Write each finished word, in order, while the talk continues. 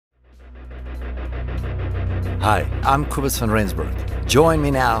Hi, I'm Kobus van Rensburg. Join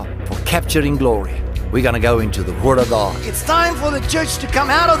me now for Capturing Glory. We're going to go into the Word of God. It's time for the church to come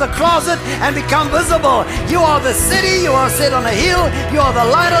out of the closet and become visible. You are the city, you are set on a hill, you are the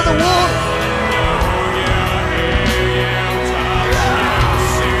light of the world.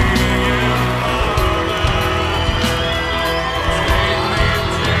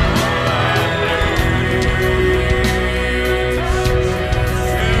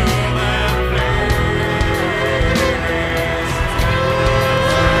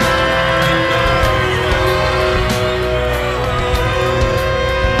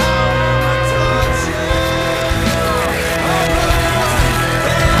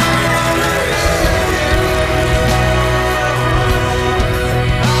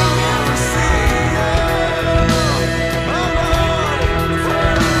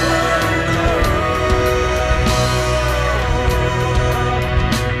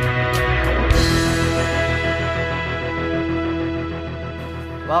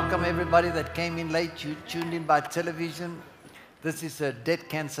 Welcome everybody that came in late, you tuned in by television. This is a debt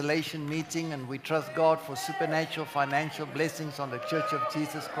cancellation meeting, and we trust God for supernatural financial blessings on the Church of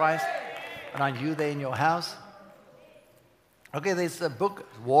Jesus Christ and on you there in your house. Okay, there's a book,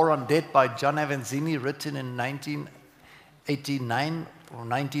 War on Debt by John Avanzini, written in 1989 or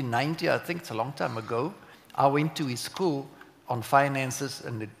 1990, I think it's a long time ago. I went to his school on finances,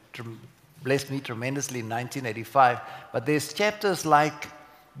 and it blessed me tremendously in 1985. But there's chapters like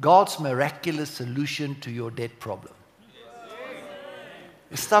God's miraculous solution to your debt problem.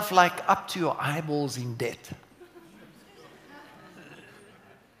 Stuff like up to your eyeballs in debt.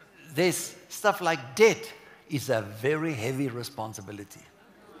 There's stuff like debt is a very heavy responsibility.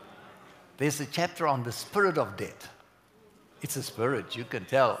 There's a chapter on the spirit of debt. It's a spirit, you can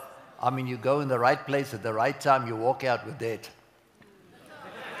tell. I mean, you go in the right place at the right time, you walk out with debt.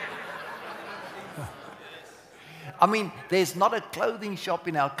 I mean, there's not a clothing shop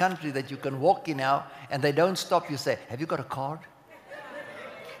in our country that you can walk in now and they don't stop you, say, have you got a card?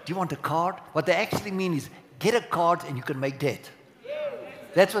 Do you want a card? What they actually mean is, get a card and you can make debt.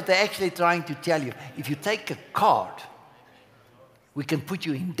 That's what they're actually trying to tell you. If you take a card, we can put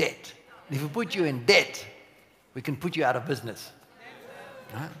you in debt. If we put you in debt, we can put you out of business.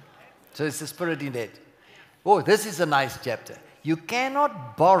 Right? So it's the spirit in debt. Oh, this is a nice chapter. You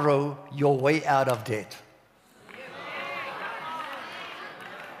cannot borrow your way out of debt.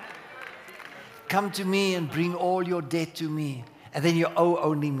 Come to me and bring all your debt to me, and then you owe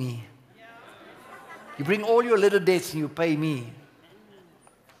only me. You bring all your little debts and you pay me.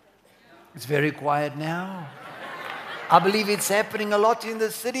 It's very quiet now. I believe it's happening a lot in the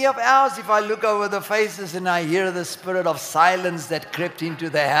city of ours. If I look over the faces and I hear the spirit of silence that crept into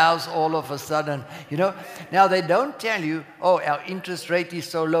the house all of a sudden, you know. Now they don't tell you, oh, our interest rate is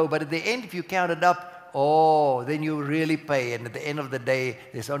so low, but at the end, if you count it up, oh, then you really pay. And at the end of the day,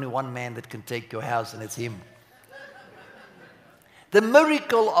 there's only one man that can take your house, and it's him. The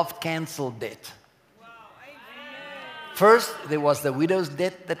miracle of canceled debt. First, there was the widow's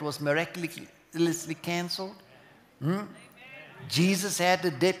debt that was miraculously canceled. Jesus had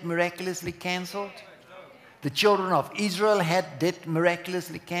the debt miraculously canceled. The children of Israel had debt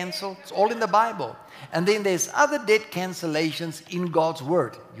miraculously canceled. It's all in the Bible. And then there's other debt cancellations in God's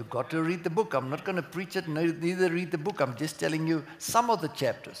Word. You've got to read the book. I'm not going to preach it, neither read the book. I'm just telling you some of the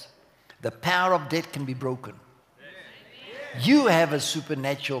chapters. The power of debt can be broken. You have a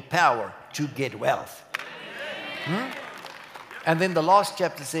supernatural power to get wealth. And then the last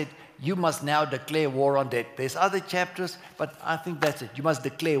chapter said, you must now declare war on debt. There's other chapters, but I think that's it. You must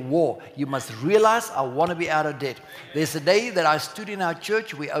declare war. You must realize, I want to be out of debt. There's a day that I stood in our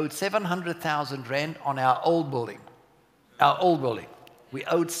church. We owed 700,000 rand on our old building. Our old building. We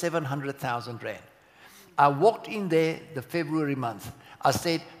owed 700,000 rand. I walked in there the February month. I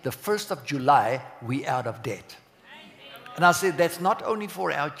said, the 1st of July, we out of debt. And I said, that's not only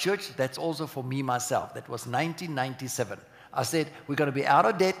for our church, that's also for me, myself. That was 1997. I said, we're going to be out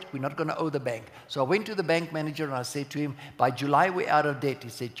of debt. We're not going to owe the bank. So I went to the bank manager and I said to him, by July, we're out of debt. He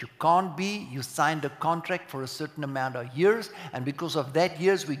said, you can't be. You signed a contract for a certain amount of years. And because of that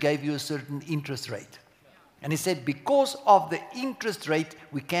years, we gave you a certain interest rate. And he said, because of the interest rate,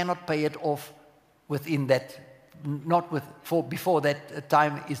 we cannot pay it off within that, before that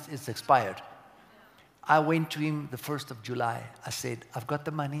time is expired. I went to him the 1st of July. I said, I've got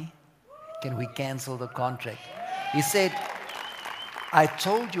the money. Can we cancel the contract? He said, I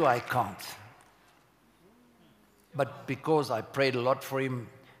told you I can't. But because I prayed a lot for him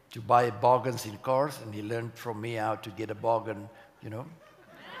to buy bargains in cars, and he learned from me how to get a bargain, you know.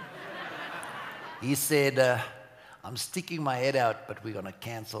 He said, I'm sticking my head out, but we're going to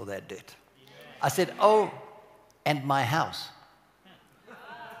cancel that debt. I said, oh, and my house.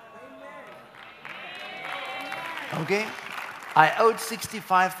 Okay? I owed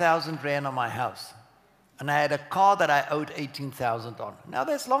 65,000 rand on my house. And I had a car that I owed 18,000 on. Now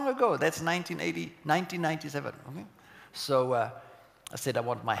that's long ago. That's 1997. Okay? So I said, I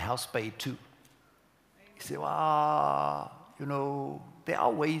want my house paid too. He said, well, you know, there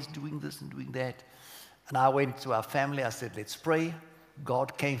are ways doing this and doing that. And I went to our family. I said, let's pray.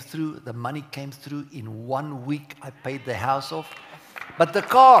 God came through. The money came through. In 1 week, I paid the house off. But the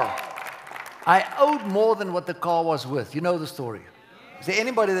car, I owed more than what the car was worth. You know the story. Is there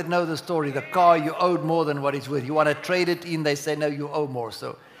anybody that knows the story? The car, you owed more than what it's worth. You want to trade it in, they say, no, you owe more.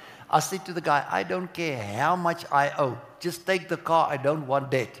 So I said to the guy, I don't care how much I owe. Just take the car. I don't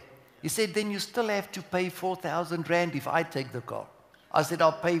want debt. He said, then you still have to pay 4,000 rand if I take the car. I said,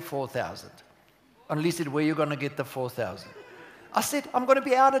 I'll pay 4,000. And he said, where are you going to get the 4,000? I said, I'm going to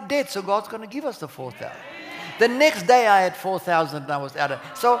be out of debt, so God's going to give us the 4,000. The next day I had 4,000 and I was out of.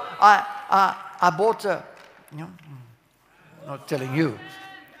 So I bought a, you know, not telling you,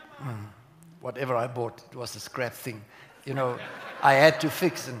 whatever I bought, it was a scrap thing. You know, I had to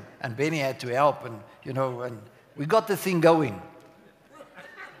fix and Benny had to help and, you know, and we got the thing going.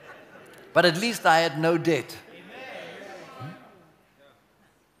 But at least I had no debt.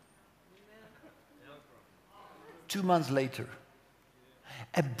 2 months later,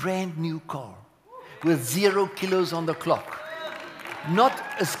 a brand new car with 0 kilos on the clock. Not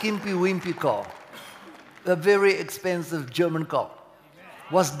a skimpy wimpy car. A very expensive German car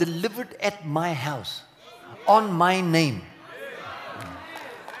was delivered at my house on my name.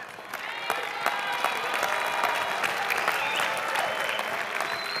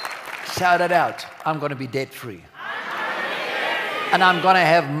 Shout it out. I'm going to be debt free. And I'm going to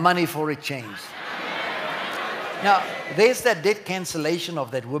have money for a change. Now, there's that debt cancellation of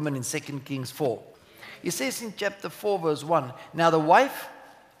that woman in 2 Kings 4. It says in chapter 4, verse 1, now the wife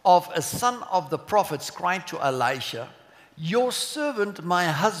of a son of the prophets cried to Elisha, your servant, my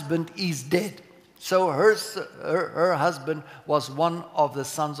husband, is dead. So her husband was one of the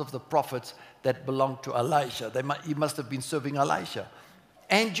sons of the prophets that belonged to Elisha. He must have been serving Elisha.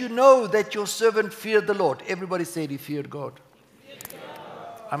 And you know that your servant feared the Lord. Everybody said he feared God.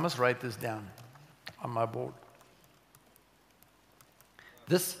 I must write this down on my board.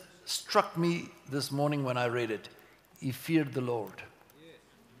 This struck me this morning when I read it. He feared the Lord.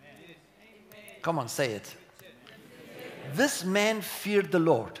 Come on, say it. This man feared the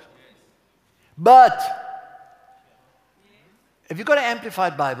Lord. But, have you got an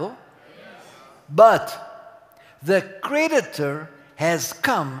Amplified Bible? But, the creditor has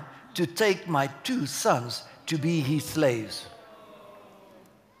come to take my 2 sons to be his slaves.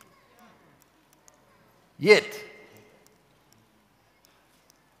 Yet,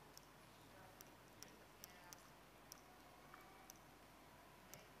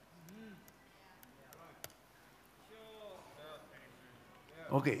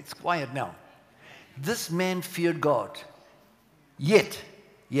 okay, it's quiet now. This man feared God, yet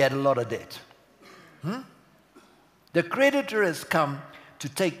he had a lot of debt. The creditor has come to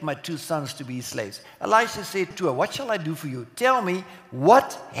take my 2 sons to be his slaves. Elisha said to her, what shall I do for you? Tell me,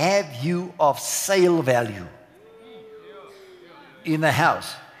 what have you of sale value in the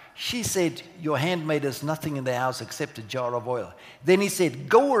house? She said, your handmaid has nothing in the house except a jar of oil. Then he said,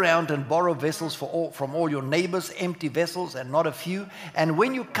 go around and borrow vessels from all your neighbors, empty vessels and not a few. And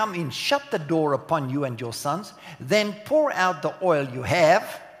when you come in, shut the door upon you and your sons. Then pour out the oil you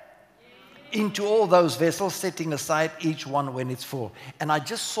have into all those vessels, setting aside each one when it's full. And I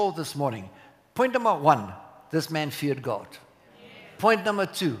just saw this morning, point number 1, this man feared God. Point number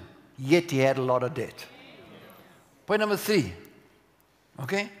 2, yet he had a lot of debt. Point number 3,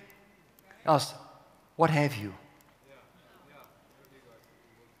 okay? Asked, what have you?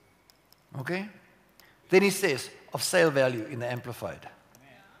 Okay? Then he says, of sale value in the Amplified.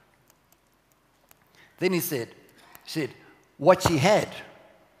 Then he said, what she had,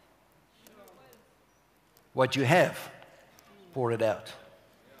 what you have, pour it out.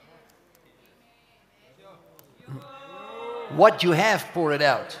 What you have, pour it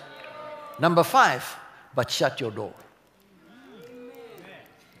out. Number 5, but shut your door.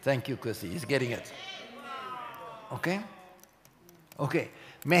 Thank you, Chrissy. He's getting it. Okay? Okay.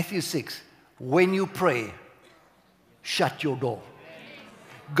 Matthew 6. When you pray, shut your door.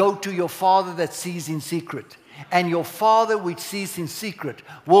 Go to your Father that sees in secret. And your Father which sees in secret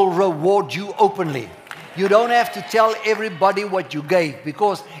will reward you openly. You don't have to tell everybody what you gave,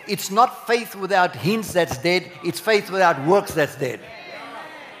 because it's not faith without hints that's dead. It's faith without works that's dead.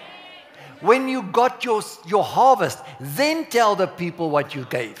 When you got your harvest, then tell the people what you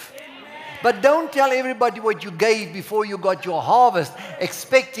gave. But don't tell everybody what you gave before you got your harvest,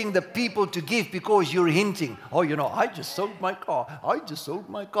 expecting the people to give because you're hinting. Oh, you know, I just sold my car. I just sold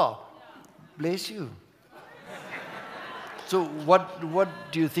my car. Bless you. So what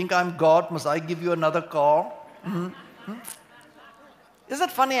do you think I'm God? Must I give you another car? Mm-hmm. Isn't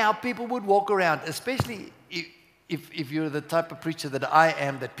it funny how people would walk around, especially if you're the type of preacher that I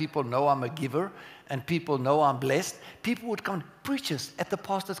am, that people know I'm a giver and people know I'm blessed, people would come, preachers at the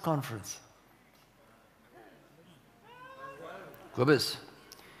pastor's conference. Kobus,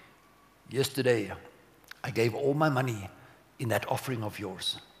 yesterday I gave all my money in that offering of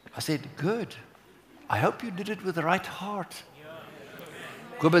yours. I said, good. I hope you did it with the right heart.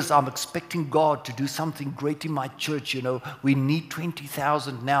 Kobus, I'm expecting God to do something great in my church. You know, we need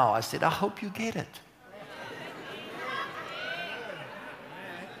 20,000 now. I said, I hope you get it.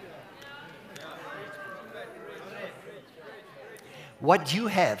 What you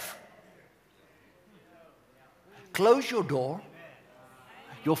have, close your door.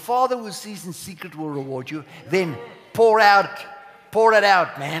 Your Father who sees in secret will reward you. Then pour it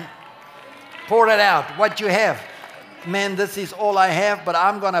out, man. Pour it out, what you have. Man, this is all I have, but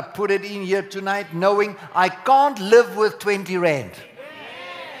I'm going to put it in here tonight knowing I can't live with 20 rand.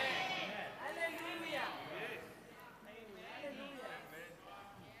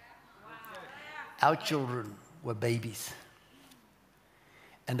 Our children were babies.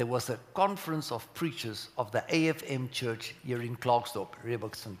 And there was a conference of preachers of the AFM church here in Klerksdorp,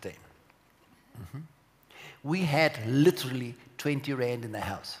 Reebuksfontein. We had literally 20 rand in the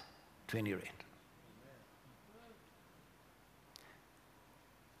house. 20 rand.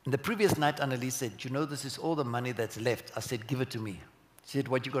 And the previous night, Annalise said, you know, this is all the money that's left. I said, give it to me. She said,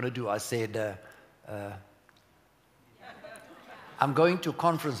 what are you going to do? I said, I'm going to a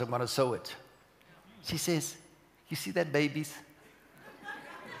conference. I'm going to sow it. She says, you see that, babies?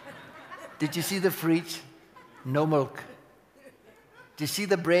 Did you see the fridge? No milk. Did you see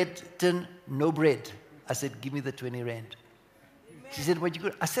the bread tin? No bread. I said, give me the 20 rand. She said, what you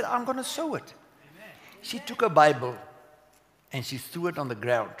going to do? I said, I'm going to sow it. She took a Bible and she threw it on the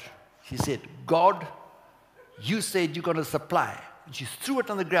ground. She said, God, you said you're going to supply. And she threw it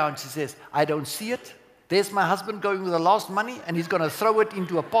on the ground. She says, I don't see it. There's my husband going with the last money and he's going to throw it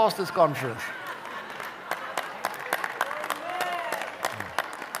into a pastor's conference.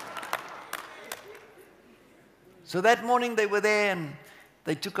 So that morning they were there and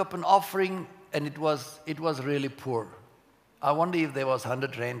they took up an offering and it was really poor. I wonder if there was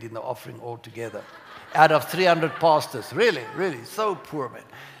 100 rand in the offering altogether out of 300 pastors. Really, really, so poor, man.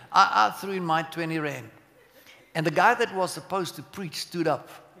 I threw in my 20 rand. And the guy that was supposed to preach stood up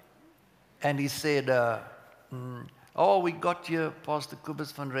and he said, oh, we got here Pastor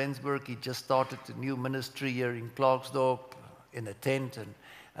Kobus van Rensburg. He just started a new ministry here in Klerksdorp in a tent.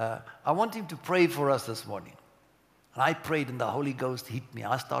 And I want him to pray for us this morning. And I prayed and the Holy Ghost hit me.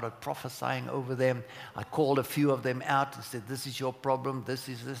 I started prophesying over them. I called a few of them out and said, this is your problem, this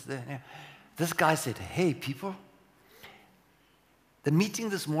is this. This guy said, hey, people, the meeting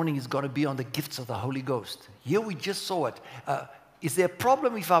this morning is going to be on the gifts of the Holy Ghost. Here we just saw it. Is there a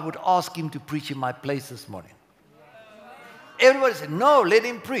problem if I would ask him to preach in my place this morning? Everybody said, no, let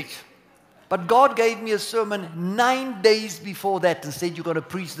him preach. But God gave me a sermon 9 days before that and said, you're going to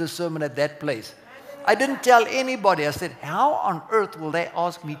preach the sermon at that place. I didn't tell anybody. I said, how on earth will they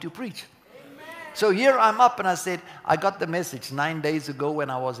ask me to preach? So here I'm up and I said, I got the message 9 days ago when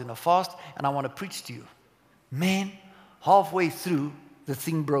I was in a fast and I want to preach to you. Man, halfway through, the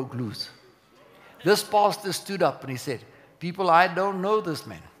thing broke loose. This pastor stood up and he said, people, I don't know this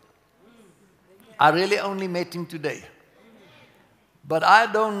man. I really only met him today. But I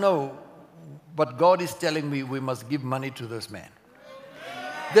don't know, but God is telling me we must give money to this man.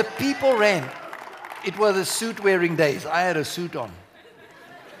 The people ran. It was the suit-wearing days. I had a suit on.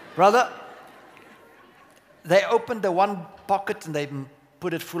 Brother, they opened the one pocket and they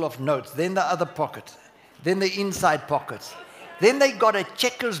put it full of notes. Then the other pocket. Then the inside pockets. Then they got a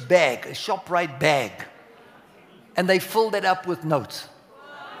Checkers bag, a ShopRite bag. And they filled it up with notes.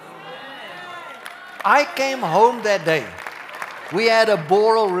 I came home that day. We had a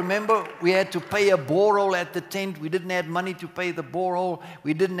borehole, remember? We had to pay a borehole at the tent. We didn't have money to pay the borehole.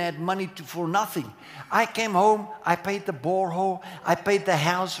 We didn't have money for nothing. I came home, I paid the borehole, I paid the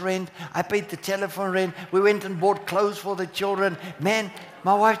house rent, I paid the telephone rent. We went and bought clothes for the children. Man,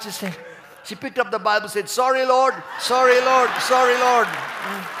 my wife just said, she picked up the Bible and said, sorry, Lord, sorry, Lord, sorry, Lord.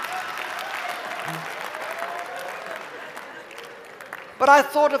 But I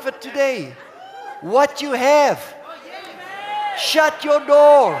thought of it today. What you have. Shut your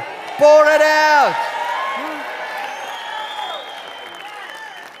door. Pour it out.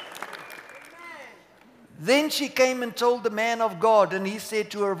 Then she came and told the man of God, and he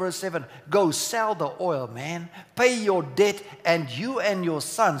said to her, verse 7, go sell the oil, man, pay your debt, and you and your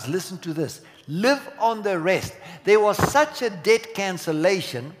sons, listen to this, live on the rest. There was such a debt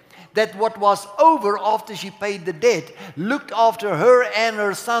cancellation that what was over after she paid the debt looked after her and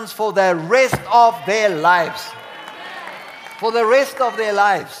her sons for the rest of their lives. For the rest of their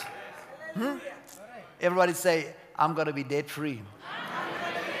lives. Everybody say, I'm going to be debt free.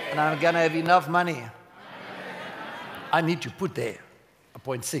 And I'm going to have enough money. I need to put there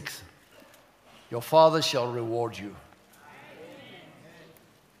point 6. Your Father shall reward you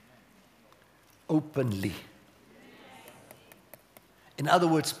openly. In other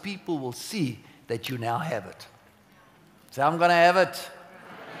words, people will see that you now have it. Say, I'm going to have it.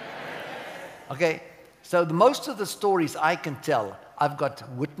 Okay, so most of the stories I can tell, I've got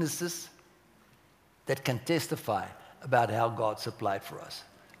witnesses that can testify about how God supplied for us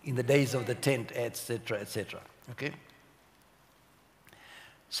in the days of the tent, etc., etc. Okay?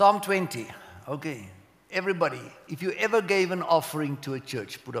 Psalm 20. Okay, everybody, if you ever gave an offering to a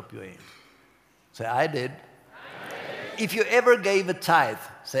church, put up your hand. Say, I did. If you ever gave a tithe,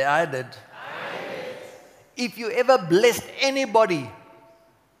 say, I did. If you ever blessed anybody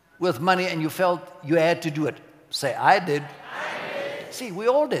with money and you felt you had to do it, say, I did. See, we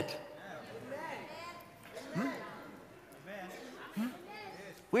all did.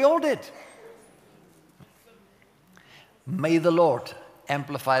 We all did. May the Lord,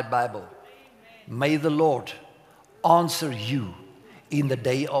 Amplified Bible, may the Lord answer you in the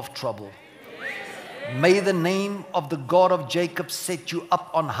day of trouble. May the name of the God of Jacob set you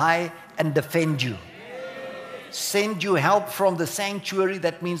up on high and defend you. Send you help from the sanctuary,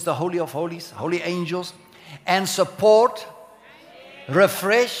 that means the Holy of Holies, holy angels, and support,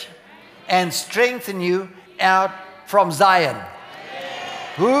 refresh, and strengthen you out from Zion.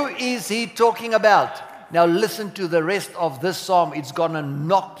 Who is he talking about? Now listen to the rest of this psalm. It's going to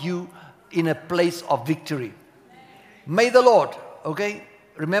knock you in a place of victory. May the Lord, okay?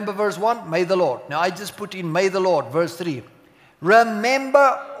 Remember verse 1? May the Lord. Now I just put in may the Lord, verse 3.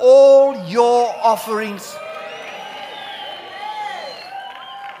 Remember all your offerings.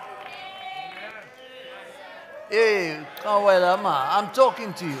 Hey, I'm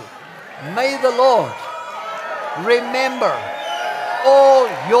talking to you. May the Lord remember all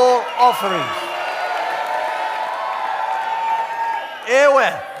your offerings.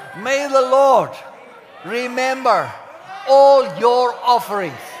 Anyway, may the Lord remember all your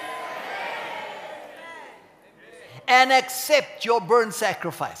offerings and accept your burnt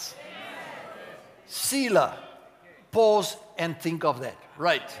sacrifice. Selah. Pause and think of that.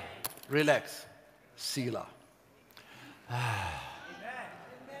 Right. Relax. Selah.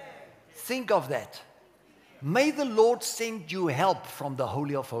 Think of that. May the Lord send you help from the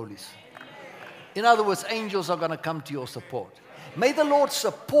Holy of Holies. In other words, angels are going to come to your support. May the Lord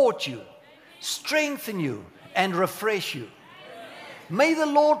support you, strengthen you, and refresh you. May the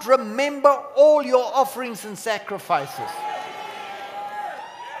Lord remember all your offerings and sacrifices.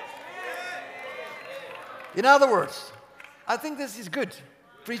 In other words, I think this is good.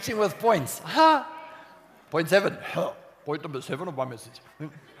 Preaching with points. Point 7. Point number 7 of my message.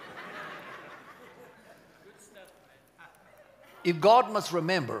 If God must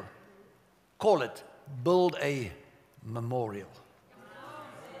remember, call it, build a memorial.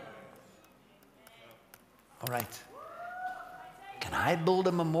 All right. Can I build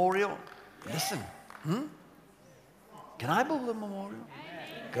a memorial? Listen. Can I build a memorial?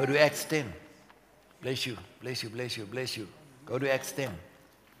 Go to Acts 10. Bless you, bless you, bless you, bless you. Go to Acts 10.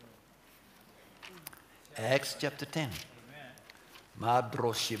 Acts chapter 10.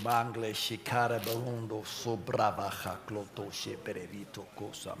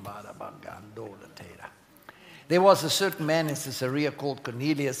 There was a certain man in Caesarea called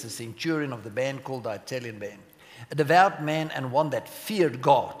Cornelius, a centurion of the band called the Italian band, a devout man and one that feared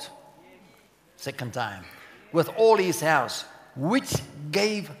God. Second time. With all his house, which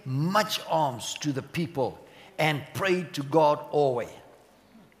gave much alms to the people and prayed to God always.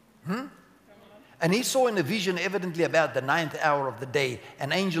 And he saw in a vision, evidently about the 9th hour of the day,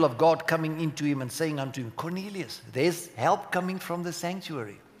 an angel of God coming into him and saying unto him, Cornelius, there's help coming from the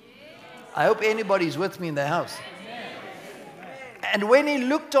sanctuary. I hope anybody's with me in the house. And when he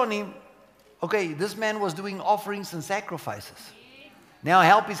looked on him, okay, this man was doing offerings and sacrifices. Now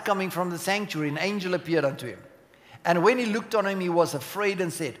help is coming from the sanctuary. An angel appeared unto him. And when he looked on him, he was afraid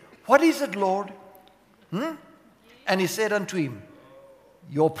and said, what is it, Lord? And he said unto him,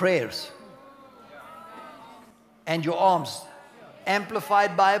 your prayers and your alms.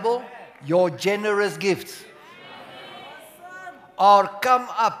 Amplified Bible, your generous gifts are come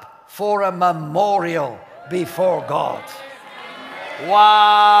up for a memorial before God.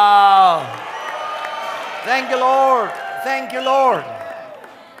 Wow. Thank you, Lord. Thank you, Lord.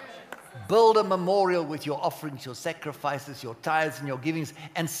 Build a memorial with your offerings, your sacrifices, your tithes, and your givings,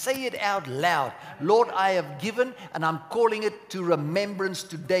 and say it out loud. Lord, I have given, and I'm calling it to remembrance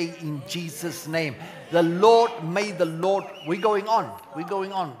today in Jesus' name. The Lord, may the Lord, we're going on. We're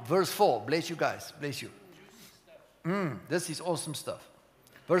going on. Verse 4. Bless you guys. Bless you. This is awesome stuff.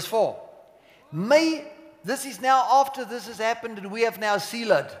 Verse 4. This is now after this has happened, and we have now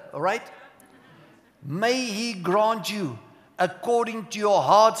sealed. All right? May He grant you according to your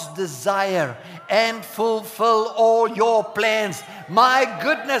heart's desire and fulfill all your plans. My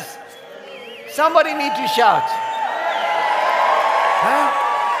goodness. Somebody need to shout. Huh?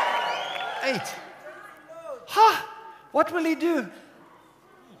 8. Huh? What will He do?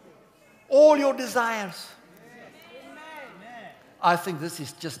 All your desires. I think this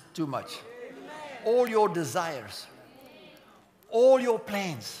is just too much. All your desires. All your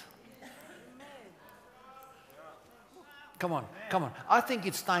plans. Come on, come on. I think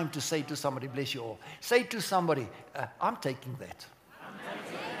it's time to say to somebody, bless you all. Say to somebody, I'm taking that.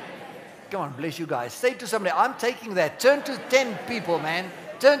 Come on, bless you guys. Say to somebody, I'm taking that. Turn to 10 people, man.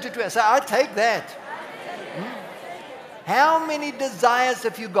 Turn to 12. Say, I take that. How many desires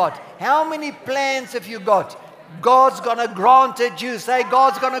have you got? How many plans have you got? God's going to grant it you. Say,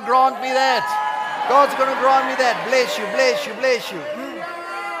 God's going to grant me that. God's going to grant me that. Bless you, bless you, bless you.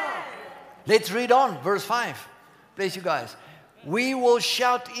 Let's read on. Verse 5. Bless you guys. We will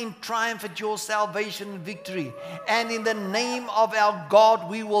shout in triumph at your salvation and victory. And in the name of our God,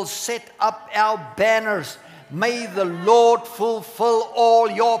 we will set up our banners. May the Lord fulfill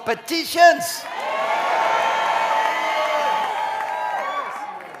all your petitions.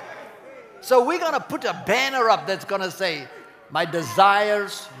 So we're going to put a banner up that's going to say, my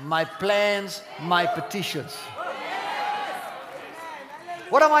desires, my plans, my petitions.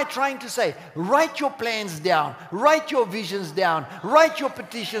 What am I trying to say? Write your plans down. Write your visions down. Write your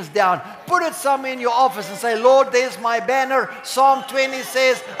petitions down. Put it somewhere in your office and say, Lord, there's my banner. Psalm 20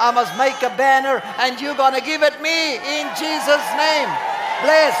 says, I must make a banner and you're going to give it me in Jesus' name.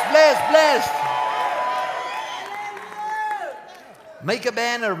 Bless, bless, bless. Make a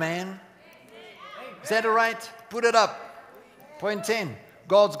banner, man. Is that all right? Put it up. Point 10.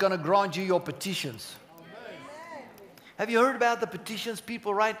 God's going to grant you your petitions. Have you heard about the petitions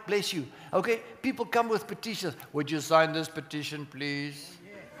people write? Bless you. Okay? People come with petitions. Would you sign this petition, please?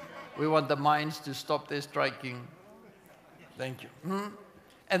 We want the mines to stop their striking. Thank you.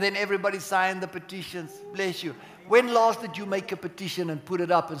 And then everybody signed the petitions. Bless you. When last did you make a petition and put it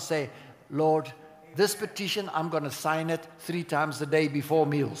up and say, Lord, this petition, I'm going to sign it 3 times a day before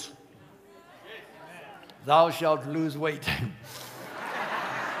meals. Thou shalt lose weight.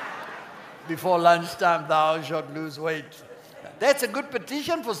 Before lunchtime, thou shalt lose weight. That's a good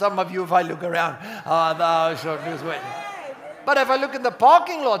petition for some of you if I look around. Thou shalt lose weight. But if I look in the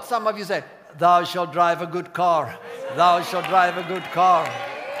parking lot, some of you say, thou shalt drive a good car. Thou shalt drive a good car.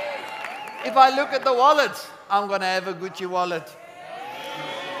 If I look at the wallets, I'm going to have a Gucci wallet.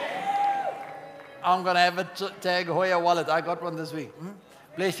 I'm going to have a Tag Heuer wallet. I got one this week.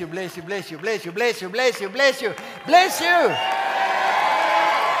 Bless you, bless you, bless you, bless you, bless you, bless you, bless you, bless you.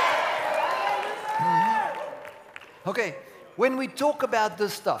 Okay, when we talk about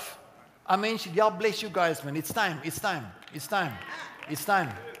this stuff, I mentioned, y'all bless you guys, man. It's time, it's time, it's time, it's time.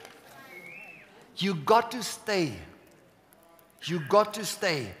 You got to stay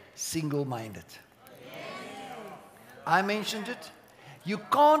single-minded. I mentioned it. You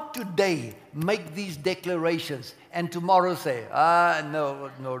can't today make these declarations and tomorrow say, no.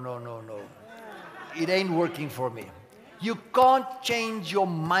 It ain't working for me. You can't change your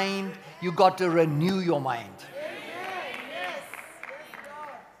mind. You got to renew your mind.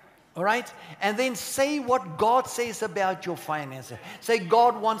 All right? And then say what God says about your finances. Say,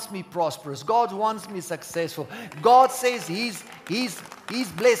 God wants me prosperous. God wants me successful. God says His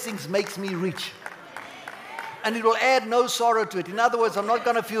blessings makes me rich. And it will add no sorrow to it. In other words, I'm not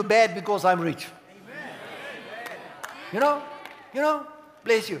going to feel bad because I'm rich. You know,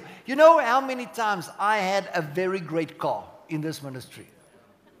 bless you. You know how many times I had a very great car in this ministry?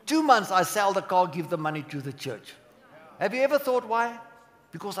 2 months I sell the car, give the money to the church. Have you ever thought why?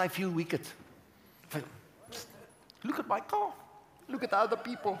 Because I feel wicked. Look at my car. Look at the other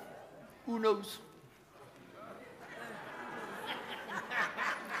people. Who knows?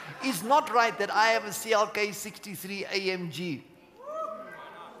 It's not right that I have a CLK 63 AMG.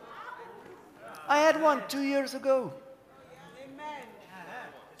 I had one 2 years ago.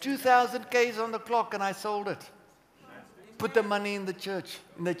 2,000 Ks on the clock and I sold it. Put the money in the church,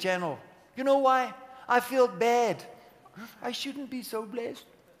 in the channel. You know why? I feel bad. I shouldn't be so blessed.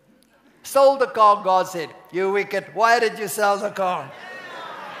 Sold the car, God said, you wicked, why did you sell the car?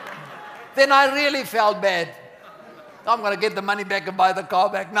 Then I really felt bad. I'm going to get the money back and buy the car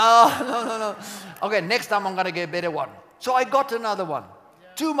back. No. Okay, next time I'm going to get a better one. So I got another one.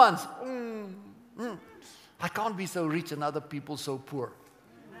 2 months. I can't be so rich and other people so poor.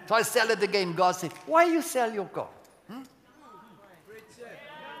 So I sell it again. God said, why you sell your car?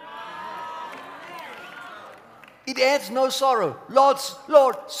 It adds no sorrow. Lord,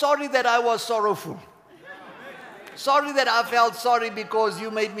 sorry that I was sorrowful. Sorry that I felt sorry because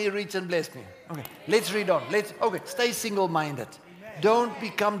you made me rich and blessed me. Okay, let's read on. Stay single-minded. Don't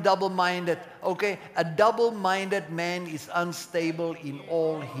become double-minded. Okay, a double-minded man is unstable in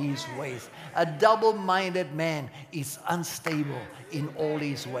all his ways. A double-minded man is unstable in all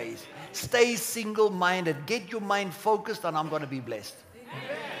his ways. Stay single-minded. Get your mind focused on I'm going to be blessed.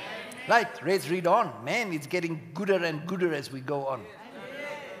 Right, let's read on. Man, it's getting gooder and gooder as we go on.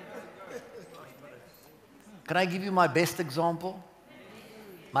 Can I give you my best example?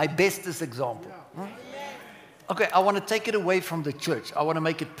 My bestest example. Okay, I want to take it away from the church. I want to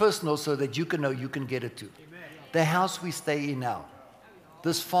make it personal so that you can know you can get it too. The house we stay in now.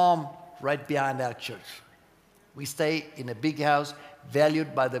 This farm right behind our church. We stay in a big house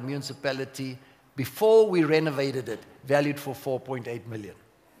valued by the municipality. Before we renovated it, valued for 4.8 million.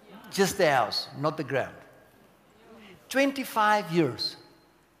 Just the house, not the ground. 25 years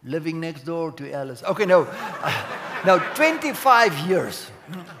living next door to Alice. Okay, no. No, 25 years.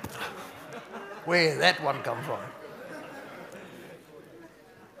 Where did that one come from?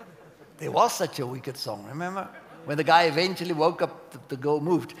 There was such a wicked song, remember? When the guy eventually woke up, the girl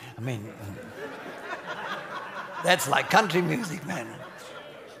moved. I mean, that's like country music, man.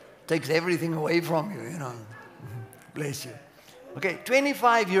 Takes everything away from you, you know. Bless you. Okay,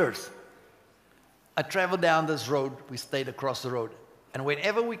 25 years. I traveled down this road. We stayed across the road. And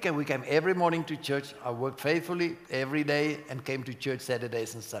whenever we came every morning to church. I worked faithfully every day and came to church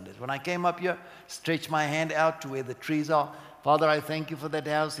Saturdays and Sundays. When I came up here, stretched my hand out to where the trees are. Father, I thank you for that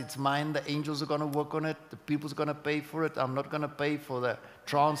house. It's mine. The angels are going to work on it. The people's going to pay for it. I'm not going to pay for the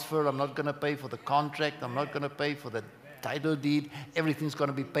transfer. I'm not going to pay for the contract. I'm not going to pay for the title deed. Everything's going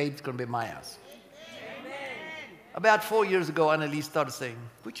to be paid. It's going to be my house. About 4 years ago, Annalise started saying,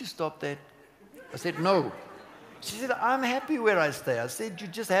 would you stop that? I said, no. She said, I'm happy where I stay. I said, you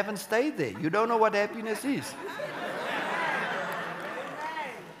just haven't stayed there. You don't know what happiness is.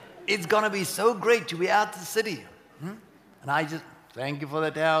 It's going to be so great to be out in the city. And I just, thank you for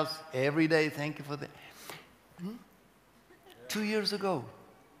that house. Every day, thank you for that. 2 years ago,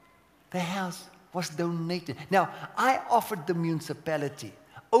 the house was donated. Now, I offered the municipality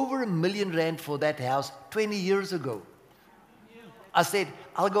over R1 million for that house 20 years ago. I said,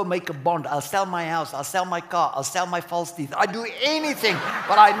 I'll go make a bond. I'll sell my house. I'll sell my car. I'll sell my false teeth. I'll do anything,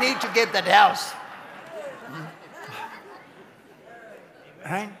 but I need to get that house.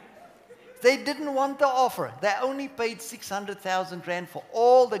 Right? They didn't want the offer. They only paid 600,000 rand for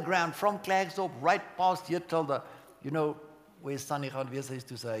all the ground from Klerksdorp right past here till the, you know, where Sunny gaan wees is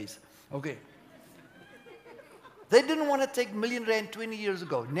to say is. Okay. They didn't want to take R1 million 20 years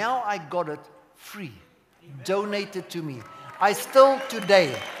ago. Now I got it free, donated to me. I still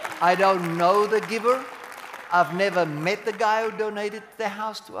today, I don't know the giver. I've never met the guy who donated the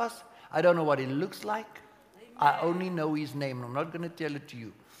house to us. I don't know what he looks like. I only know his name. I'm not going to tell it to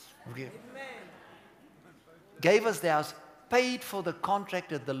you. Okay. Gave us the house, paid for the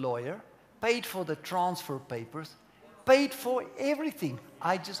contract at the lawyer, paid for the transfer papers, paid for everything.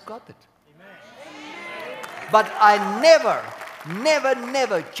 I just got it. But I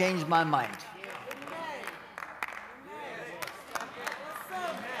never changed my mind.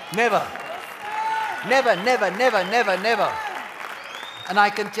 Never. And I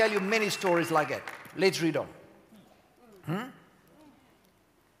can tell you many stories like that. Let's read on.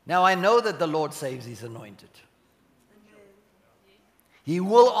 Now I know that the Lord saves his anointed. He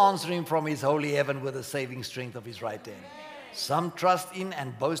will answer him from his holy heaven with the saving strength of his right hand. Some trust in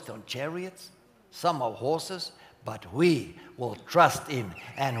and boast on chariots, some on horses, but we will trust in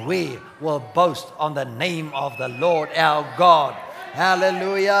and we will boast on the name of the Lord our God.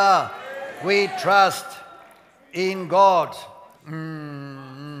 Hallelujah. We trust in God.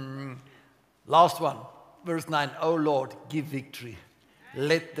 Last one, verse 9. Oh Lord, give victory.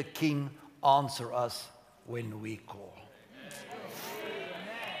 Let the King answer us when we call.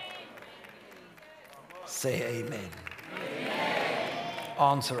 Say amen.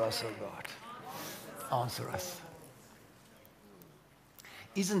 Answer us, oh God. Answer us.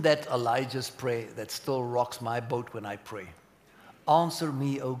 Isn't that Elijah's prayer that still rocks my boat when I pray? Answer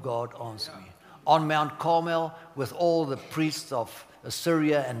me, O God, answer me. on Mount Carmel with all the priests of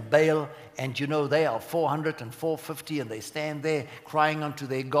Assyria and Baal, and you know they are 400 and 450, and they stand there crying unto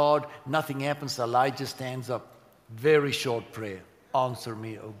their God. Nothing happens. Elijah stands up. Very short prayer. Answer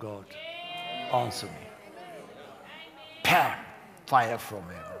me, O God. Answer me. Bam! Fire from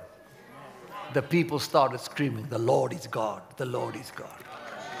heaven. The people started screaming, the Lord is God. The Lord is God.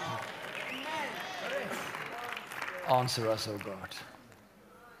 Answer us, O God.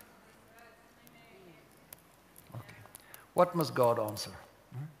 Okay. What must God answer?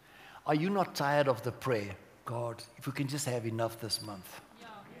 Are you not tired of the prayer? God, if we can just have enough this month.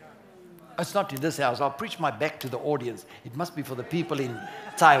 It's not in this house. I'll preach my back to the audience. It must be for the people in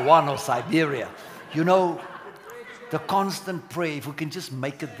Taiwan or Siberia. You know, the constant prayer, if we can just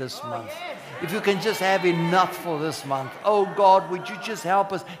make it this month. If you can just have enough for this month. Oh God, would you just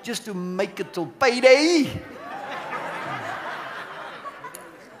help us just to make it till payday?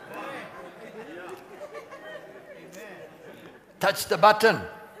 Touch the button.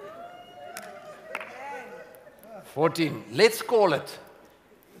 14. Let's call it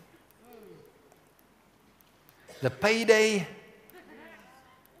the payday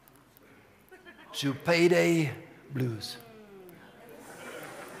to payday blues.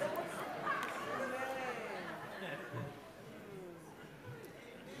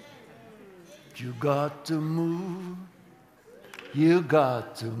 You got to move. You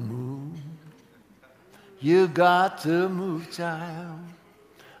got to move. You got to move, child.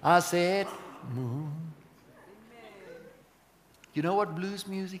 I said, move. You know what blues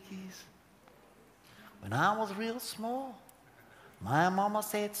music is? When I was real small, my mama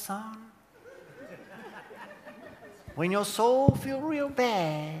said, son, when your soul feel real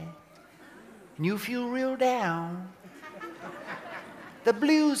bad and you feel real down, the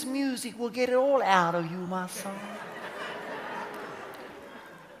blues music will get it all out of you, my son.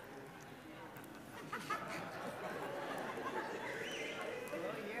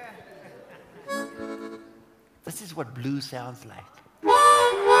 This is what blues sounds like.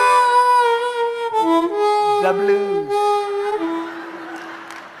 The blues.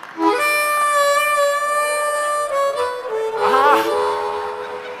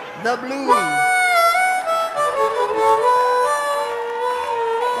 The blues.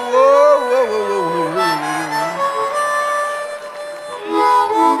 Whoa, whoa, whoa, whoa, whoa.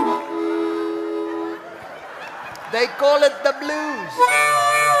 They call it the blues.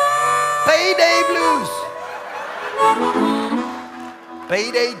 Payday blues.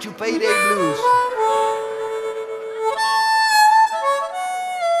 Payday to payday blues.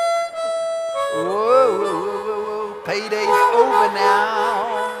 Whoa, whoa, whoa, whoa, whoa. Payday's over now.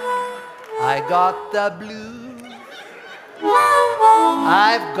 I got the blues.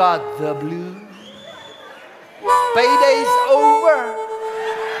 I've got the blues. Payday's over.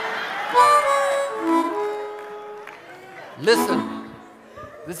 Listen,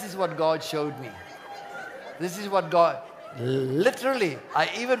 this is what God showed me. This is what God, literally, I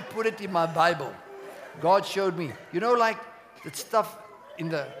even put it in my Bible. God showed me. You know, like that stuff in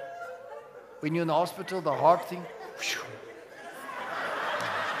the, when you're in the hospital, the heart thing.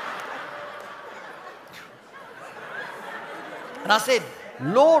 And I said,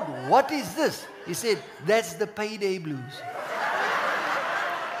 Lord, what is this? He said, that's the payday blues.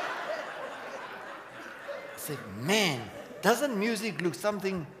 I said, man, doesn't music look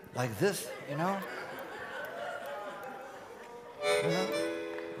something like this, you know?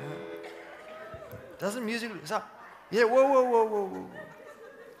 Doesn't music look so? Yeah, whoa, whoa, whoa, whoa, whoa.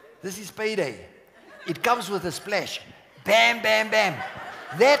 This is payday. It comes with a splash. Bam, bam, bam.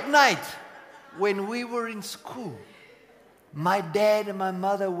 That night, when we were in school, my dad and my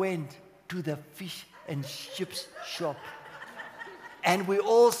mother went to the fish and chips shop. And we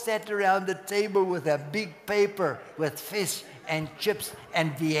all sat around the table with a big paper with fish and chips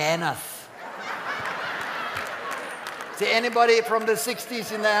and Viennas. See anybody from the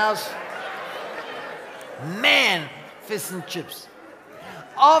 60s in the house? Man, fish and chips.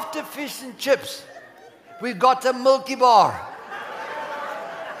 After fish and chips, we got a Milky Bar.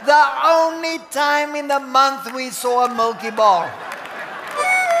 The only time in the month we saw a Milky Bar.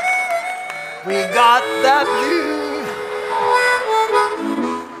 We got the blues.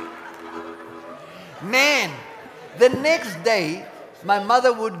 Man, the next day, my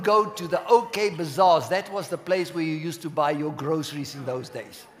mother would go to the OK Bazaars. That was the place where you used to buy your groceries in those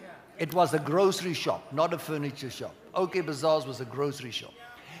days. It was a grocery shop, not a furniture shop. OK Bazaars was a grocery shop.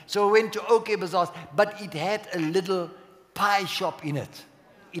 So we went to OK Bazaars, but it had a little pie shop in it.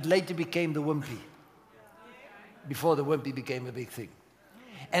 It later became the Wimpy, before the Wimpy became a big thing.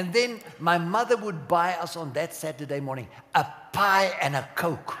 And then my mother would buy us on that Saturday morning a pie and a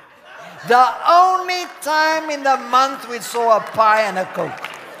Coke. The only time in the month we saw a pie and a Coke.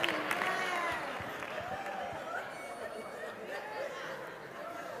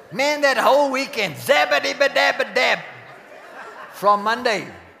 Man, that whole weekend, zabba-dibba-dabba-dab. From Monday.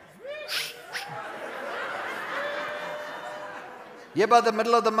 Yeah, by the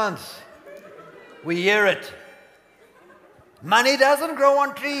middle of the month, we hear it. Money doesn't grow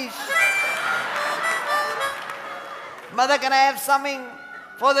on trees. Mother, can I have something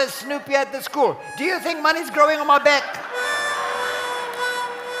for the Snoopy at the school? Do you think money's growing on my back?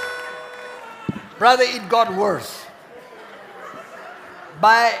 Brother, it got worse.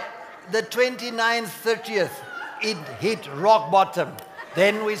 By the 29th, 30th, it hit rock bottom.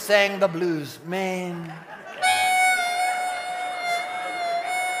 Then we sang the blues. Man.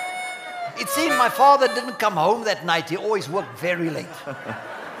 It seemed my father didn't come home that night. He always worked very late.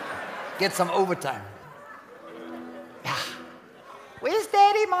 Get some overtime. Yeah. Where's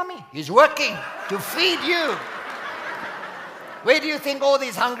Daddy, Mommy? He's working to feed you. Where do you think all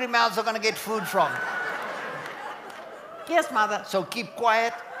these hungry mouths are going to get food from? Yes, Mother. So keep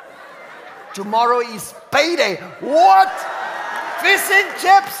quiet. Tomorrow is payday. What? Fish and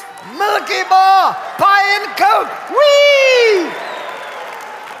chips, Milky Bar, pie and Coke. Whee!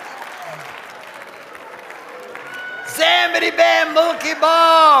 Zambity Bam, Milky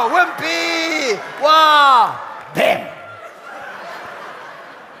Bar, Wimpy, Wah, Bam.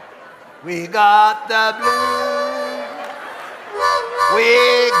 We got the blue.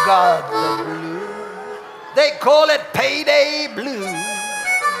 We got the blue. They call it payday blue.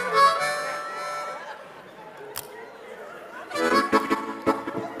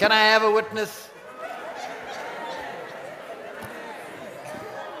 Can I have a witness?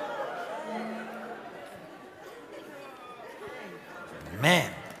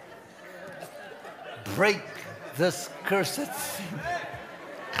 Man, break this cursed thing.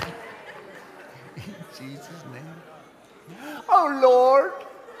 In Jesus' name. Oh Lord,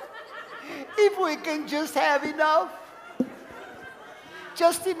 if we can just have enough,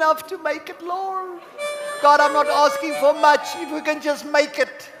 just enough to make it, Lord. God, I'm not asking for much. If we can just make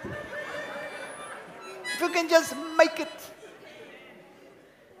it. If we can just make it.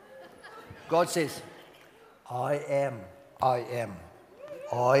 God says, I am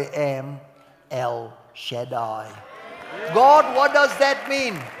El Shaddai. God, what does that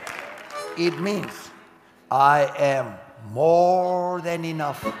mean? It means I am more than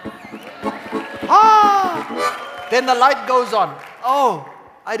enough. Then the light goes on. Oh,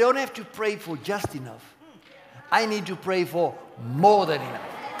 I don't have to pray for just enough. I need to pray for more than enough.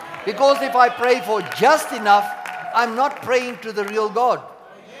 Because if I pray for just enough, I'm not praying to the real God.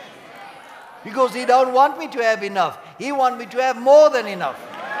 Because He don't want me to have enough. He wants me to have more than enough.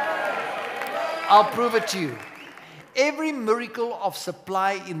 I'll prove it to you. Every miracle of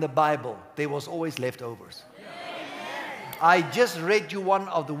supply in the Bible, there was always leftovers. I just read you one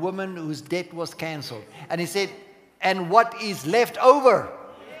of the women whose debt was cancelled. And he said, and what is left over,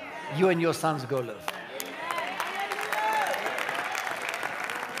 you and your sons go live.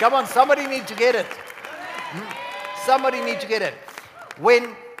 Come on, somebody needs to get it. Somebody needs to get it.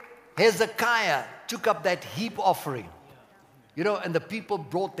 When Hezekiah took up that heap offering, you know, and the people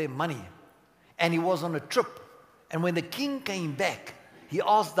brought their money, and he was on a trip. And when the king came back, he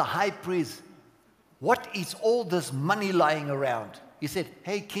asked the high priest, what is all this money lying around? He said,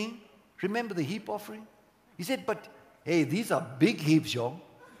 hey, king, remember the heap offering? He said, but, hey, these are big heaps, yo.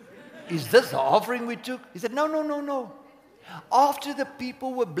 Is this the offering we took? He said, no, no, no, no. After the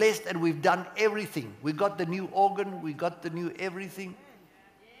people were blessed and we've done everything, we got the new organ, we got the new everything.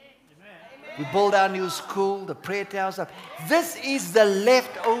 We built our new school, the prayer towers. This is the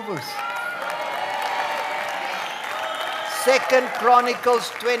leftovers. 2 Chronicles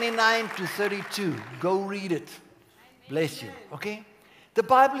 29 to 32. Go read it. Bless you. Okay? The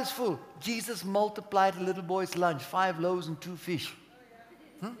Bible is full. Jesus multiplied a little boy's lunch, 5 loaves and 2 fish.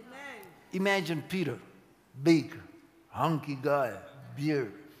 Imagine Peter, big, hunky guy,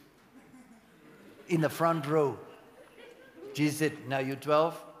 beard, in the front row. Jesus said, now you're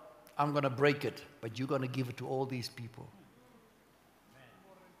 12, I'm going to break it, but you're going to give it to all these people.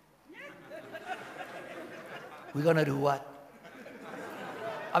 We're going to do what?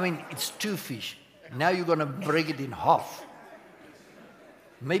 I mean, it's 2 fish. Now you're going to break it in half.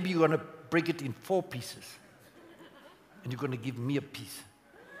 Maybe you're going to break it in 4 pieces. And you're going to give me a piece.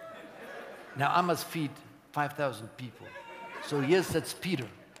 Now I must feed 5,000 people. So here sits Peter.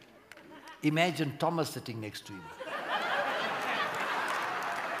 Imagine Thomas sitting next to him.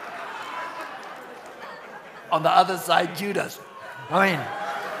 On the other side, Judas.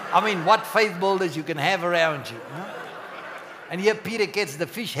 I mean, what faith builders you can have around you. Huh? And here Peter gets the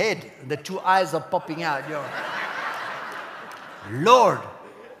fish head. The two eyes are popping out. You know. Lord.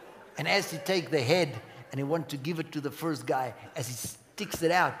 And as he takes the head and he wants to give it to the first guy, as he sticks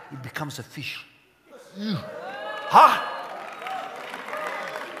it out, it becomes a fish. Ha!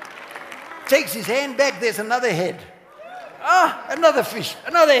 Takes his hand back, there's another head. Ah, another fish,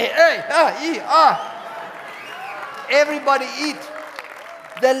 another head. Hey, Everybody eat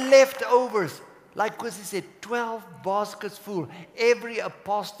the leftovers. Like Kwesi said, 12 baskets full. Every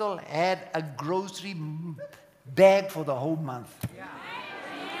apostle had a grocery bag for the whole month.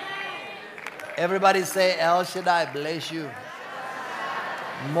 Everybody say, El Shaddai, bless you.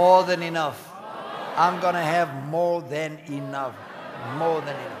 More than enough. I'm going to have more than enough. More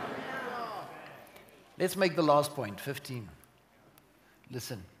than enough. Let's make the last point, 15.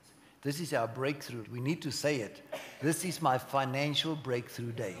 Listen, this is our breakthrough. We need to say it. This is my financial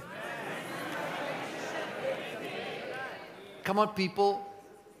breakthrough day. Come on, people.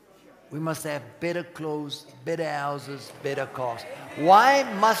 We must have better clothes, better houses, better cars. Why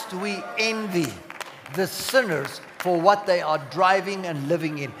must we envy the sinners for what they are driving and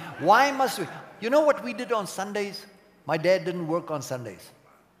living in? Why must we? You know what we did on Sundays? My dad didn't work on Sundays.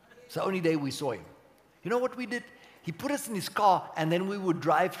 It's the only day we saw him. You know what we did? He put us in his car, and then we would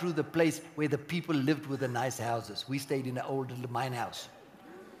drive through the place where the people lived with the nice houses. We stayed in an old little mine house.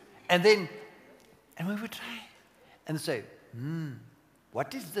 And we would try and say,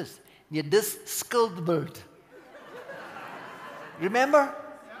 what is this? Yeah, this skilled bird. Remember?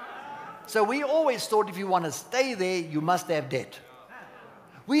 So we always thought if you want to stay there, you must have debt.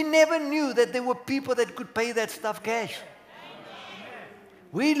 We never knew that there were people that could pay that stuff cash.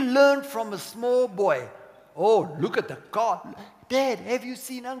 We learned from a small boy. Oh, look at the car. Dad, have you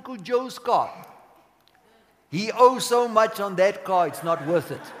seen Uncle Joe's car? He owes so much on that car, it's not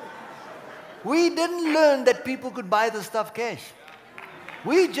worth it. We didn't learn that people could buy the stuff cash.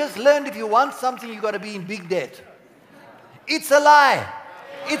 We just learned if you want something, you got to be in big debt. It's a lie.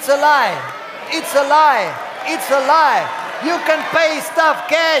 It's a lie. It's a lie. It's a lie. You can pay stuff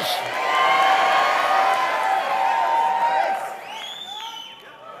cash.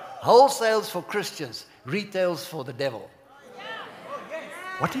 Wholesales for Christians, retails for the devil.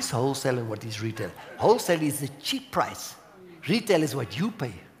 What is wholesale and what is retail? Wholesale is the cheap price. Retail is what you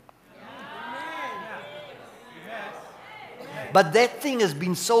pay. But that thing has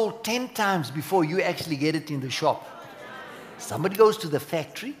been sold 10 times before you actually get it in the shop. Somebody goes to the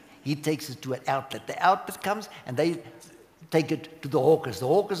factory, he takes it to an outlet. The outlet comes and they take it to the hawkers. The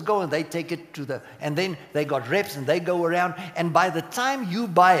hawkers go and they take it to the, and then they got reps and they go around. And by the time you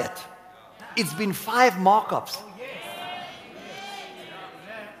buy it, it's been 5 markups.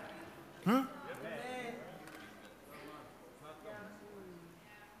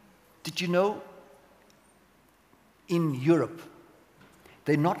 Did you know in Europe,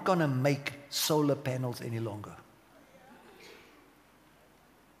 they're not going to make solar panels any longer?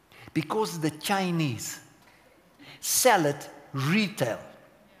 Because the Chinese sell it retail.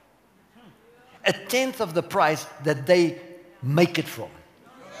 1/10 of the price that they make it from.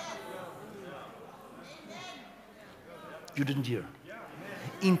 You didn't hear.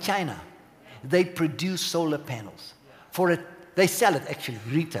 In China, they produce solar panels. They sell it actually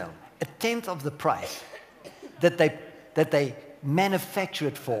retail. 1/10 of the price that they manufacture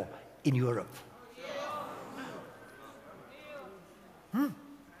it for in Europe.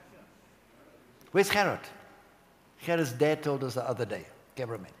 Where's Gerard? Gerard's dad told us the other day,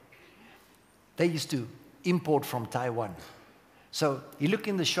 cameraman. They used to import from Taiwan. So he looked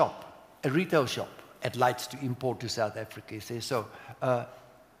in the shop, a retail shop at Lights to import to South Africa. He says, so,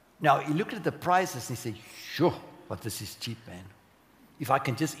 now he looked at the prices and he said, sure, but this is cheap, man. If I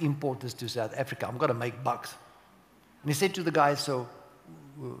can just import this to South Africa, I'm going to make bucks. And he said to the guy, so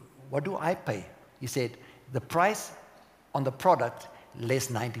what do I pay? He said, the price on the product, less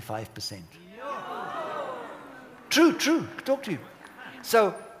 95%. True, talk to you.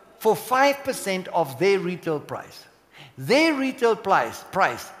 So for 5% of their retail price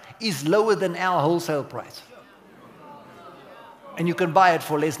is lower than our wholesale price. And you can buy it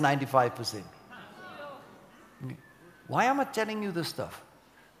for less 95%. Why am I telling you this stuff?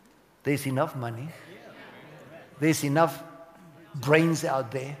 There's enough money. There's enough brains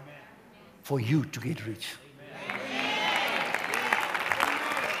out there for you to get rich.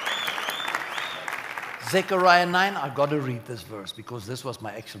 Zechariah 9, I've got to read this verse because this was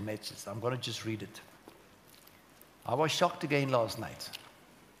my actual message. I'm going to just read it. I was shocked again last night,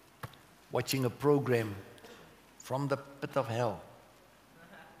 watching a program from the pit of hell.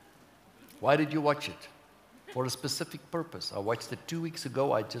 Why did you watch it? For a specific purpose. I watched it 2 weeks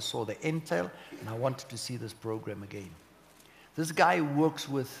ago. I just saw the entail, and I wanted to see this program again. This guy works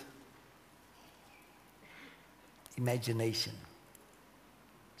with imagination,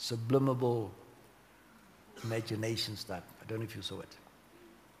 sublimable imagination stuff. I don't know if you saw it.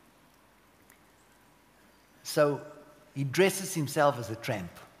 So he dresses himself as a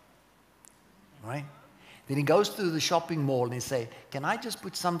tramp, right? Then he goes to the shopping mall and he say, "Can I just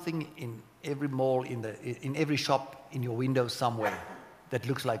put something in every mall, in every shop, in your window somewhere that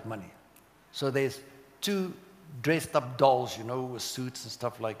looks like money?" So there's 2 dressed up dolls, you know, with suits and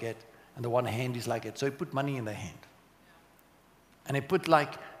stuff like that, and the one hand is like it. So he put money in the hand, and he put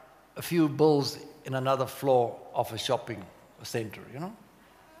like a few bills in another floor of a shopping center, you know.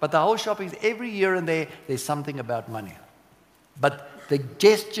 But the whole shopping, every year and there, there's something about money. But the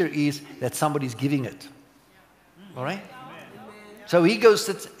gesture is that somebody's giving it. All right? So he goes,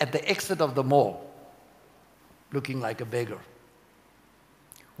 sits at the exit of the mall, looking like a beggar.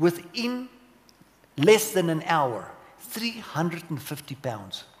 Within less than an hour, 350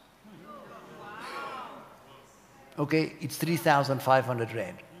 pounds. Okay, it's 3,500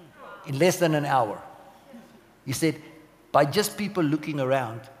 rand. In less than an hour. He said, by just people looking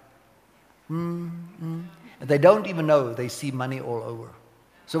around, and they don't even know they see money all over.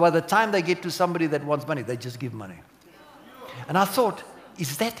 So by the time they get to somebody that wants money, they just give money. And I thought,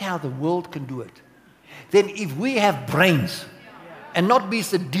 is that how the world can do it? Then if we have brains and not be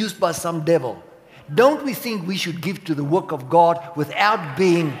seduced by some devil, don't we think we should give to the work of God without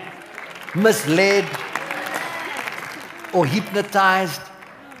being misled or hypnotized,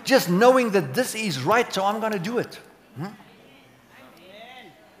 just knowing that this is right, so I'm going to do it?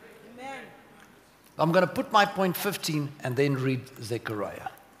 I'm going to put my point 15 and then read Zechariah.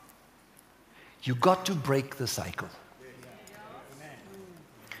 You got to break the cycle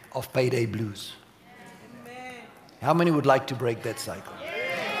of payday blues. How many would like to break that cycle?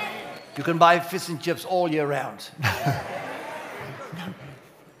 You can buy fish and chips all year round.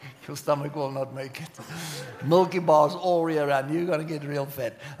 Your stomach will not make it. Milky bars all year round. You're going to get real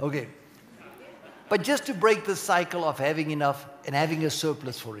fat. Okay. But just to break the cycle of having enough and having a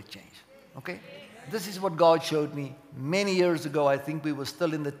surplus for a change. Okay? This is what God showed me many years ago. I think we were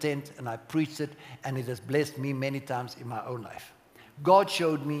still in the tent and I preached it, and it has blessed me many times in my own life. God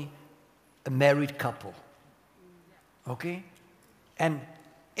showed me a married couple. Okay? And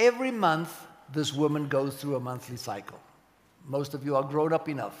every month, this woman goes through a monthly cycle. Most of you are grown up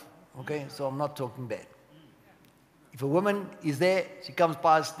enough. Okay? So I'm not talking bad. If a woman is there, she comes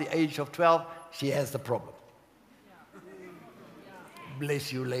past the age of 12, she has the problem.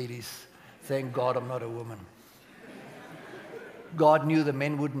 Bless you, ladies. Thank God I'm not a woman. God knew the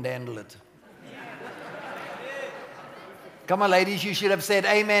men wouldn't handle it. Come on, ladies, you should have said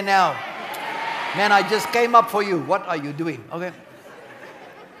amen now. Man, I just came up for you. What are you doing? Okay.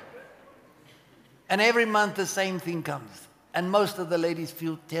 And every month the same thing comes. And most of the ladies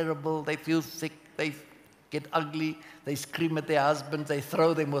feel terrible. They feel sick. They get ugly. They scream at their husbands. They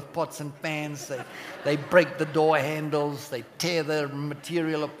throw them with pots and pans. They break the door handles. They tear their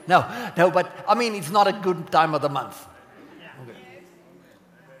material up. No, but I mean, it's not a good time of the month. Okay.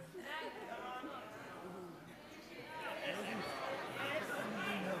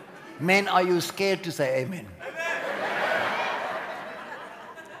 Men, are you scared to say amen?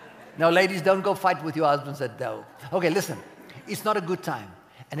 Now, ladies, don't go fight with your husbands at Dell. Okay, listen. It's not a good time.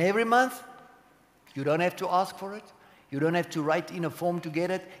 And every month, you don't have to ask for it. You don't have to write in a form to get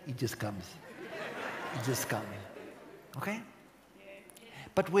it. It just comes. It just comes. Okay?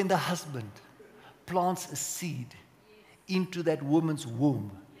 But when the husband plants a seed into that woman's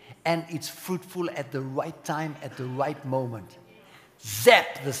womb and it's fruitful at the right time, at the right moment,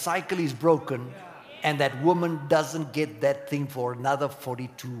 zap, the cycle is broken and that woman doesn't get that thing for another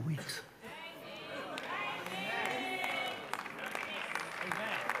 42 weeks.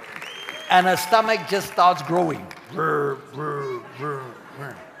 And her stomach just starts growing.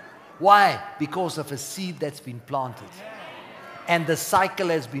 Why? Because of a seed that's been planted. And the cycle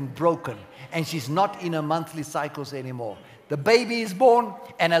has been broken. And she's not in her monthly cycles anymore. The baby is born,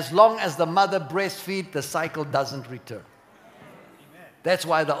 and as long as the mother breastfeeds, the cycle doesn't return. That's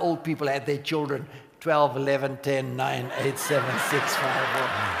why the old people had their children 12, 11, 10, 9, 8, 7, 6, 5,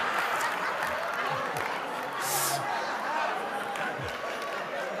 4.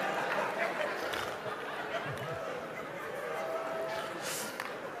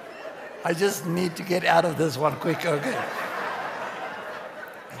 I just need to get out of this one quick, okay?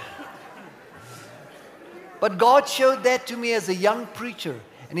 But God showed that to me as a young preacher.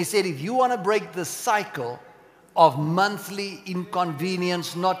 And He said, if you want to break the cycle of monthly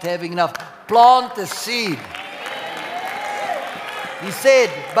inconvenience, not having enough, plant a seed. He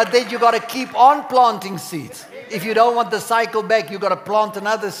said, but then you got to keep on planting seeds. If you don't want the cycle back, you've got to plant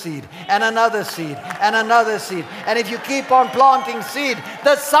another seed and another seed and another seed. And if you keep on planting seed,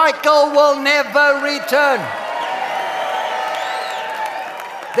 the cycle will never return.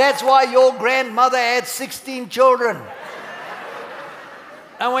 That's why your grandmother had 16 children.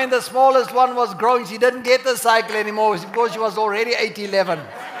 And when the smallest one was growing, she didn't get the cycle anymore because she was already 8'11".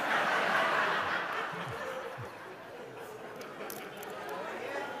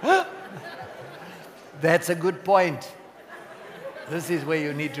 That's a good point. This is where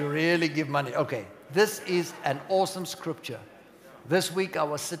you need to really give money. Okay, this is an awesome scripture. This week I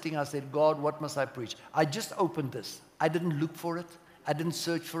was sitting, I said, God, what must I preach? I just opened this. I didn't look for it. I didn't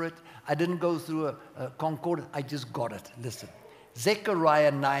search for it. I didn't go through a concordance. I just got it. Listen.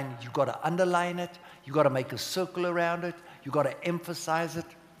 Zechariah 9, you've got to underline it. You've got to make a circle around it. You've got to emphasize it.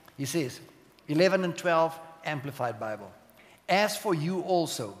 He says, 11 and 12, Amplified Bible. As for you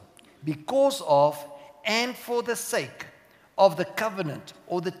also, because of and for the sake of the covenant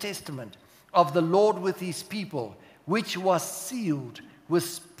or the testament of the Lord with his people, which was sealed with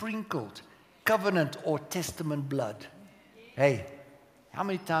sprinkled covenant or testament blood. Hey, how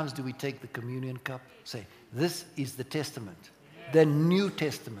many times do we take the communion cup? Say, this is the testament, the New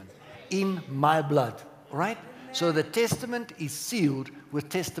Testament in my blood. Right? So the testament is sealed with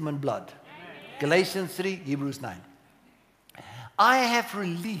testament blood. Galatians 3, Hebrews 9. I have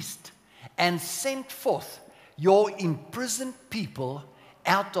released and sent forth your imprisoned people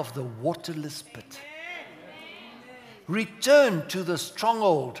out of the waterless pit. Return to the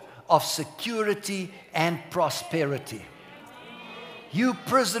stronghold of security and prosperity. You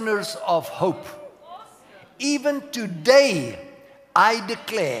prisoners of hope, even today I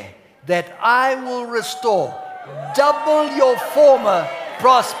declare that I will restore double your former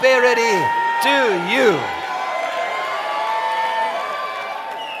prosperity to you.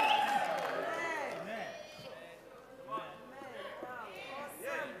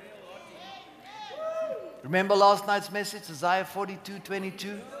 Remember last night's message, Isaiah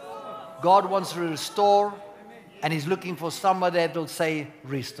 42:22? God wants to restore, and he's looking for somebody that will say,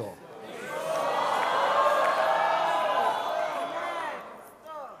 restore.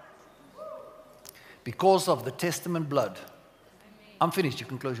 Because of the testament blood. I'm finished. You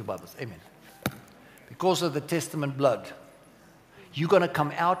can close your Bibles. Amen. Because of the testament blood, you're going to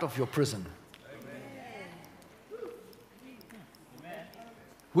come out of your prison.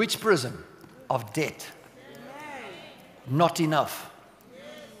 Which prison? Of debt. Not enough.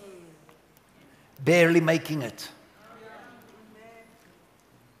 Barely making it.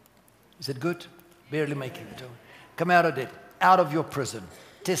 Is it good? Barely making it. Come out of it. Out of your prison.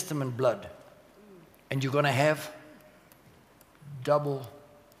 Testament blood. And you're going to have double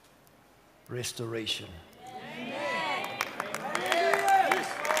restoration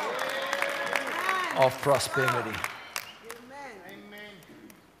of prosperity.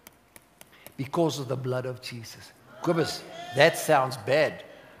 Because of the blood of Jesus. Kobus, that sounds bad.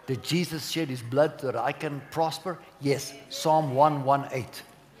 Did Jesus shed his blood so that I can prosper? Yes. Psalm 118.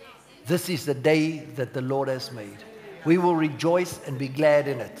 This is the day that the Lord has made. We will rejoice and be glad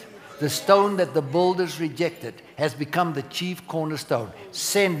in it. The stone that the builders rejected has become the chief cornerstone.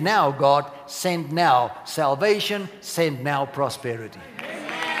 Send now, God. Send now salvation. Send now prosperity.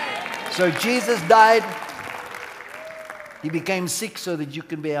 So Jesus died. He became sick so that you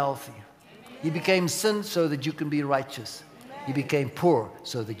can be healthy. He became sin so that you can be righteous. He became poor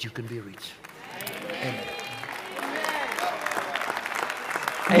so that you can be rich. Amen.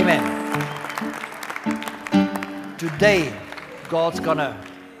 Amen. Today, God's going to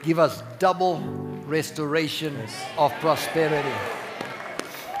give us double restoration of prosperity.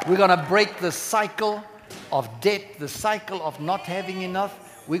 We're going to break the cycle of debt, the cycle of not having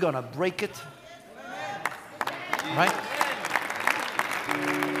enough. We're going to break it. Right?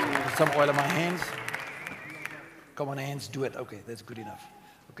 Some oil on my hands. Come on, hands, do it. Okay, that's good enough.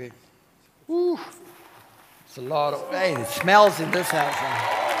 Okay. Woo. It's a lot of, hey, it smells in this house.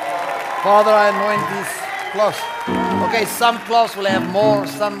 Father, I anoint these cloths. Okay, some cloths will have more,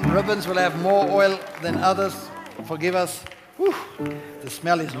 some ribbons will have more oil than others. Forgive us. Woo. The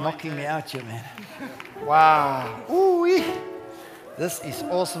smell is knocking me out here, man. Wow. Ooh-wee. This is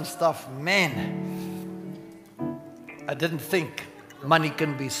awesome stuff, man. I didn't think money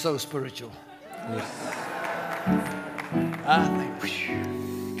can be so spiritual. Yes.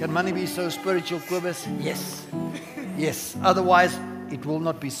 Can money be so spiritual, Kobus? Yes. Yes. Otherwise, it will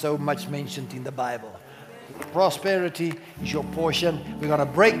not be so much mentioned in the Bible. Prosperity is your portion. We're going to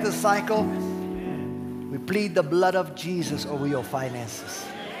break the cycle. We plead the blood of Jesus over your finances.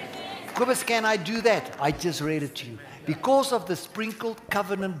 Kobus, can I do that? I just read it to you. Because of the sprinkled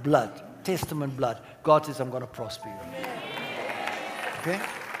covenant blood, Testament blood, God says, I'm going to prosper you. Okay?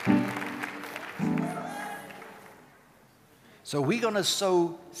 So we're going to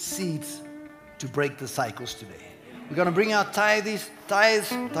sow seeds to break the cycles today. We're going to bring our tithes,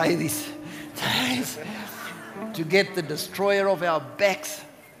 to get the destroyer of our backs.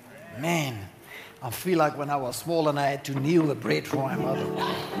 Man, I feel like when I was small and I had to kneel the bread for my mother.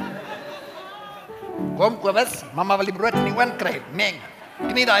 Kom Kobus, mama wil die brood nie kry. Meng,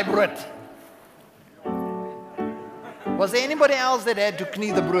 knie daai brood. Was there anybody else that had to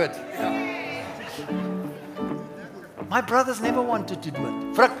knie the brood? My brothers never wanted to do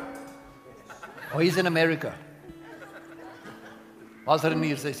it. Frik. Oh, he's in America. Was er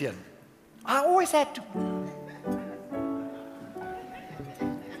nie sy seun? I always had to.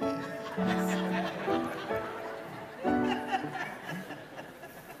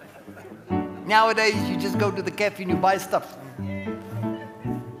 Nowadays, you just go to the cafe and you buy stuff.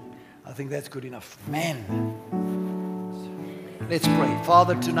 I think that's good enough. Man. Let's pray.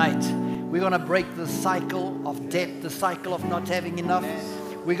 Father, tonight, we're going to break the cycle of debt, the cycle of not having enough.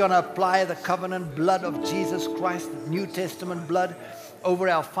 We're going to apply the covenant blood of Jesus Christ, the New Testament blood, over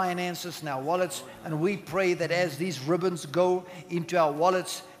our finances and our wallets. And we pray that as these ribbons go into our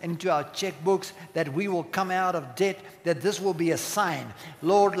wallets and into our checkbooks, that we will come out of debt, that this will be a sign.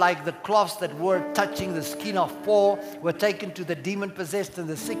 Lord, like the cloths that were touching the skin of Paul were taken to the demon-possessed and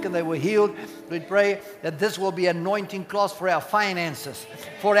the sick and they were healed. We pray that this will be anointing cloths for our finances,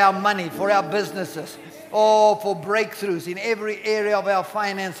 for our money, for our businesses. Oh, for breakthroughs in every area of our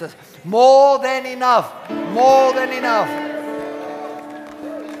finances. More than enough. More than enough.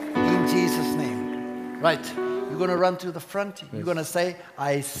 In Jesus' name. Right. You're going to run to the front. You're going to say,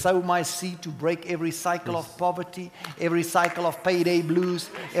 I sow my seed to break every cycle of poverty, every cycle of payday blues,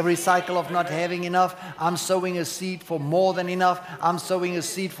 every cycle of not having enough. I'm sowing a seed for more than enough. I'm sowing a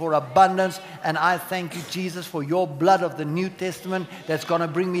seed for abundance. And I thank you, Jesus, for your blood of the New Testament that's going to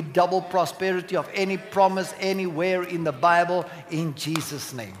bring me double prosperity of any promise anywhere in the Bible in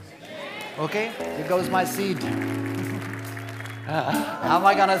Jesus' name. Okay? Here goes my seed. How am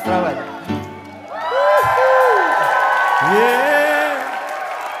I going to throw it? Yeah.